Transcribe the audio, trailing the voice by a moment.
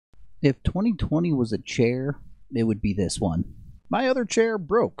If 2020 was a chair, it would be this one. My other chair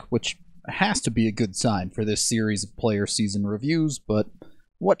broke, which has to be a good sign for this series of player season reviews, but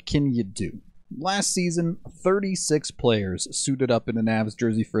what can you do? Last season, 36 players suited up in an Avs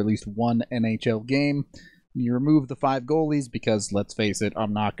jersey for at least one NHL game. You remove the 5 goalies because, let's face it,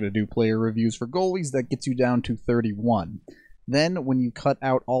 I'm not going to do player reviews for goalies. That gets you down to 31. Then, when you cut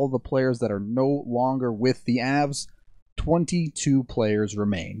out all the players that are no longer with the Avs, 22 players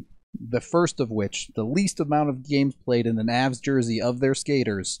remain. The first of which, the least amount of games played in an Avs jersey of their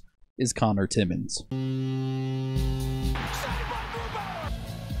skaters, is Conor Timmins.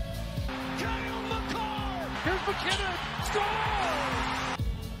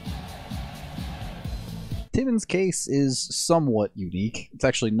 Timmins' case is somewhat unique. It's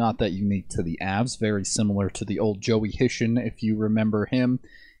actually not that unique to the Avs, very similar to the old Joey Hishin, if you remember him.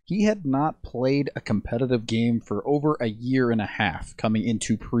 He had not played a competitive game for over a year and a half coming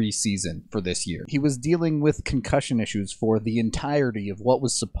into preseason for this year. He was dealing with concussion issues for the entirety of what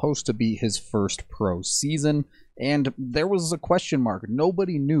was supposed to be his first pro season, and there was a question mark.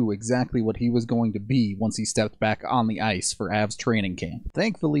 Nobody knew exactly what he was going to be once he stepped back on the ice for Avs training camp.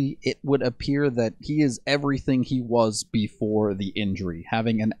 Thankfully, it would appear that he is everything he was before the injury,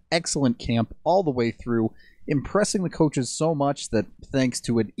 having an excellent camp all the way through, impressing the coaches so much that, thanks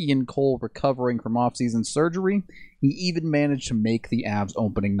to an Ian Cole recovering from offseason surgery, he even managed to make the Avs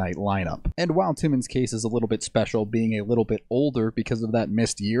opening night lineup. And while Timmins' case is a little bit special, being a little bit older because of that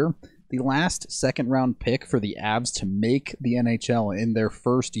missed year, the last second-round pick for the Avs to make the NHL in their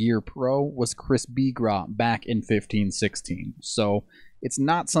first year pro was Chris Bigras back in 15-16. So it's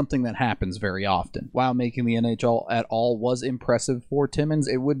not something that happens very often. While making the NHL at all was impressive for Timmins,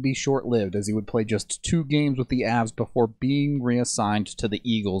 it would be short-lived, as he would play just 2 games with the Avs before being reassigned to the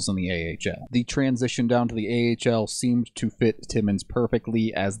Eagles in the AHL. The transition down to the AHL seemed to fit Timmins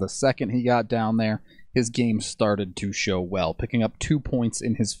perfectly, as the second he got down there, his game started to show well, picking up 2 points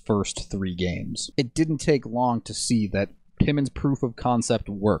in his first 3 games. It didn't take long to see that Timmins' proof of concept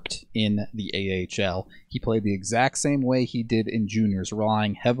worked in the AHL. He played the exact same way he did in juniors,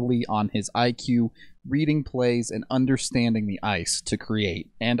 relying heavily on his IQ, reading plays, and understanding the ice to create,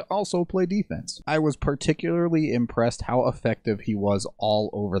 and also play defense. I was particularly impressed how effective he was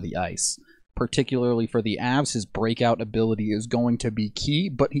all over the ice. Particularly for the Avs, his breakout ability is going to be key,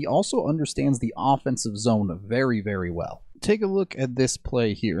 but he also understands the offensive zone very, very well. Take a look at this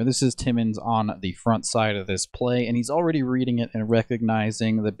play here. This is Timmins on the front side of this play, and he's already reading it and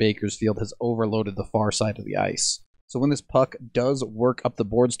recognizing that Bakersfield has overloaded the far side of the ice. So when this puck does work up the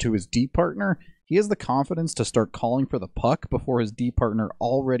boards to his D partner, he has the confidence to start calling for the puck before his D partner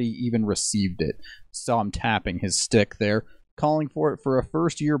already even received it. Saw him tapping his stick there, calling for it for a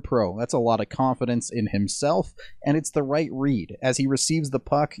first-year pro. That's a lot of confidence in himself, and it's the right read. As he receives the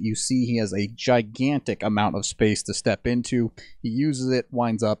puck, you see he has a gigantic amount of space to step into. He uses it,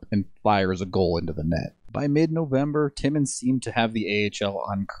 winds up, and fires a goal into the net. By mid-November, Timmins seemed to have the AHL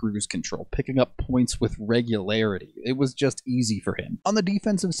on cruise control, picking up points with regularity. It was just easy for him. On the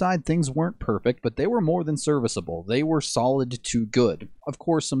defensive side, things weren't perfect, but they were more than serviceable. They were solid to good. Of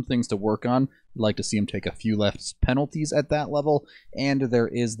course, some things to work on. I'd like to see him take a few less penalties at that level, and there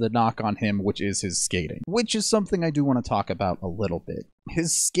is the knock on him, which is his skating, which is something I do want to talk about a little bit.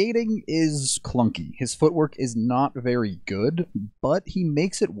 His skating is clunky. His footwork is not very good, but he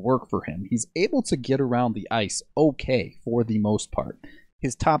makes it work for him. He's able to get around the ice okay for the most part.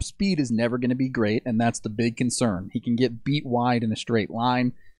 His top speed is never going to be great, and that's the big concern. He can get beat wide in a straight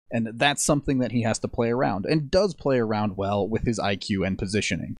line, and that's something that he has to play around, and does play around well with his IQ and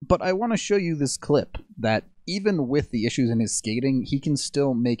positioning. But I want to show you this clip that even with the issues in his skating, he can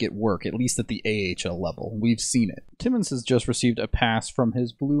still make it work, at least at the AHL level. We've seen it. Timmins has just received a pass from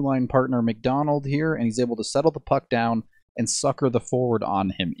his blue line partner McDonald here, and he's able to settle the puck down and sucker the forward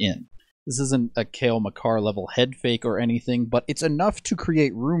on him in. This isn't a Cale Makar level head fake or anything, but it's enough to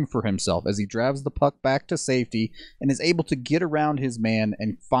create room for himself as he drives the puck back to safety and is able to get around his man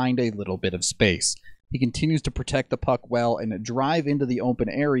and find a little bit of space. He continues to protect the puck well and drive into the open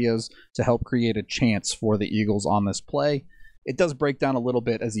areas to help create a chance for the Eagles on this play. It does break down a little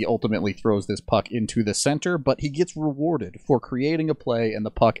bit as he ultimately throws this puck into the center, but he gets rewarded for creating a play, and the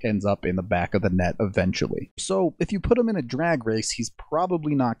puck ends up in the back of the net eventually. So if you put him in a drag race, he's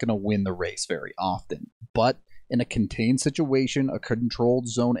probably not going to win the race very often. But in a contained situation, a controlled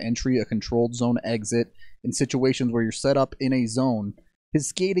zone entry, a controlled zone exit, in situations where you're set up in a zone, his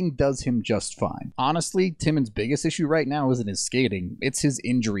skating does him just fine. Honestly, Timmins' biggest issue right now isn't his skating, it's his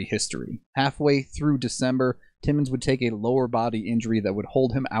injury history. Halfway through December, Timmins would take a lower body injury that would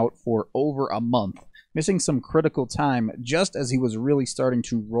hold him out for over a month, missing some critical time just as he was really starting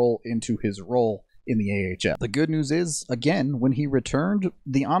to roll into his role in the AHL. The good news is, again, when he returned,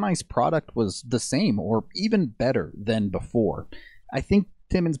 the on-ice product was the same or even better than before. I think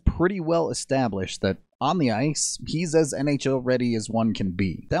Timmins pretty well established that on the ice, he's as NHL ready as one can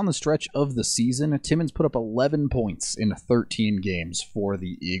be. Down the stretch of the season, Timmins put up 11 points in 13 games for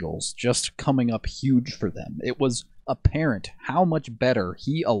the Eagles, just coming up huge for them. It was apparent how much better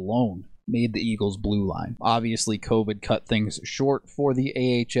he alone made the Eagles' blue line. Obviously, COVID cut things short for the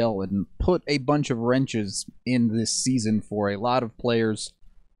AHL and put a bunch of wrenches in this season for a lot of players.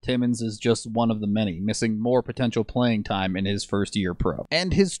 Timmins is just one of the many, missing more potential playing time in his first year pro.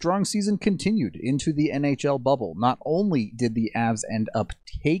 And his strong season continued into the NHL bubble. Not only did the Avs end up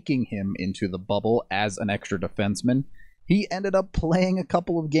taking him into the bubble as an extra defenseman, he ended up playing a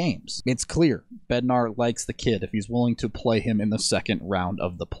couple of games. It's clear Bednar likes the kid if he's willing to play him in the second round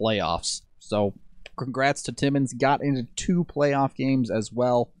of the playoffs. So congrats to Timmins, got into 2 playoff games as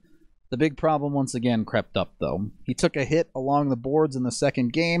well. The big problem once again crept up, though. He took a hit along the boards in the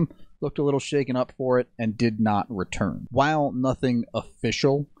second game, looked a little shaken up for it, and did not return. While nothing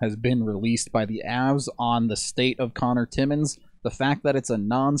official has been released by the Avs on the state of Conor Timmins, the fact that it's a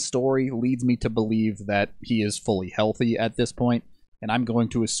non-story leads me to believe that he is fully healthy at this point, and I'm going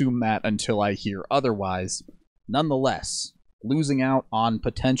to assume that until I hear otherwise. Nonetheless, losing out on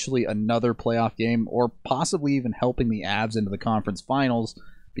potentially another playoff game, or possibly even helping the Avs into the conference finals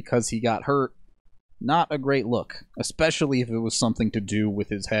because he got hurt, not a great look, especially if it was something to do with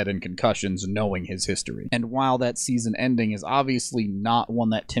his head and concussions, knowing his history. And while that season ending is obviously not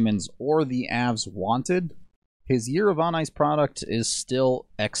one that Timmins or the Avs wanted, his year of on-ice product is still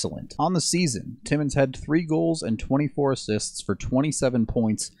excellent. On the season, Timmins had 3 goals and 24 assists for 27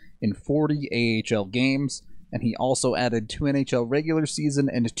 points in 40 AHL games, and he also added 2 NHL regular season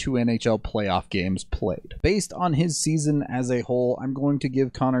and 2 NHL playoff games played. Based on his season as a whole, I'm going to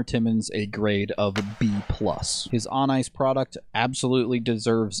give Conor Timmins a grade of B+. His on-ice product absolutely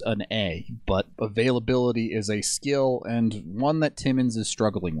deserves an A, but availability is a skill and one that Timmins is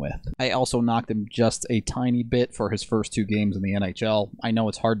struggling with. I also knocked him just a tiny bit for his first 2 games in the NHL. I know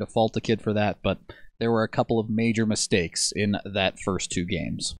it's hard to fault the kid for that, but there were a couple of major mistakes in that first 2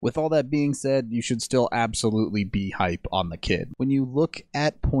 games. With all that being said, you should still absolutely be hype on the kid. When you look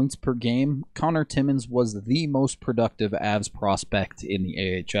at points per game, Conor Timmins was the most productive Avs prospect in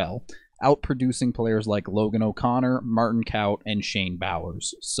the AHL, outproducing players like Logan O'Connor, Martin Kaut, and Shane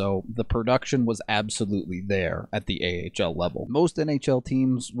Bowers. So the production was absolutely there at the AHL level. Most NHL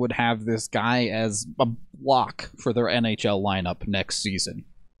teams would have this guy as a lock for their NHL lineup next season.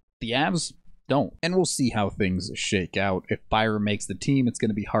 The Avs don't. And we'll see how things shake out. If Byram makes the team, it's going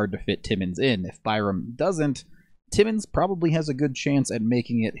to be hard to fit Timmins in. If Byram doesn't, Timmins probably has a good chance at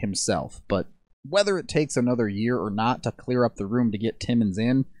making it himself. But whether it takes another year or not to clear up the room to get Timmins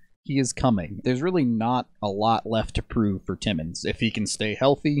in, he is coming. There's really not a lot left to prove for Timmins. If he can stay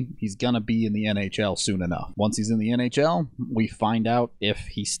healthy, he's going to be in the NHL soon enough. Once he's in the NHL, we find out if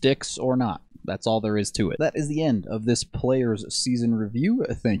he sticks or not. That's all there is to it. That is the end of this player's season review.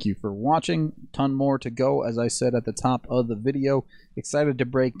 Thank you for watching. Ton more to go, as I said at the top of the video. Excited to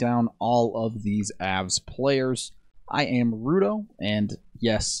break down all of these Avs players. I am Rudo, and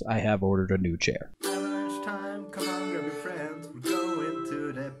yes, I have ordered a new chair. Avalanche time, come on, grab your friends. We're going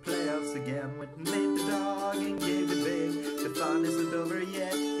to the playoffs again with Nick.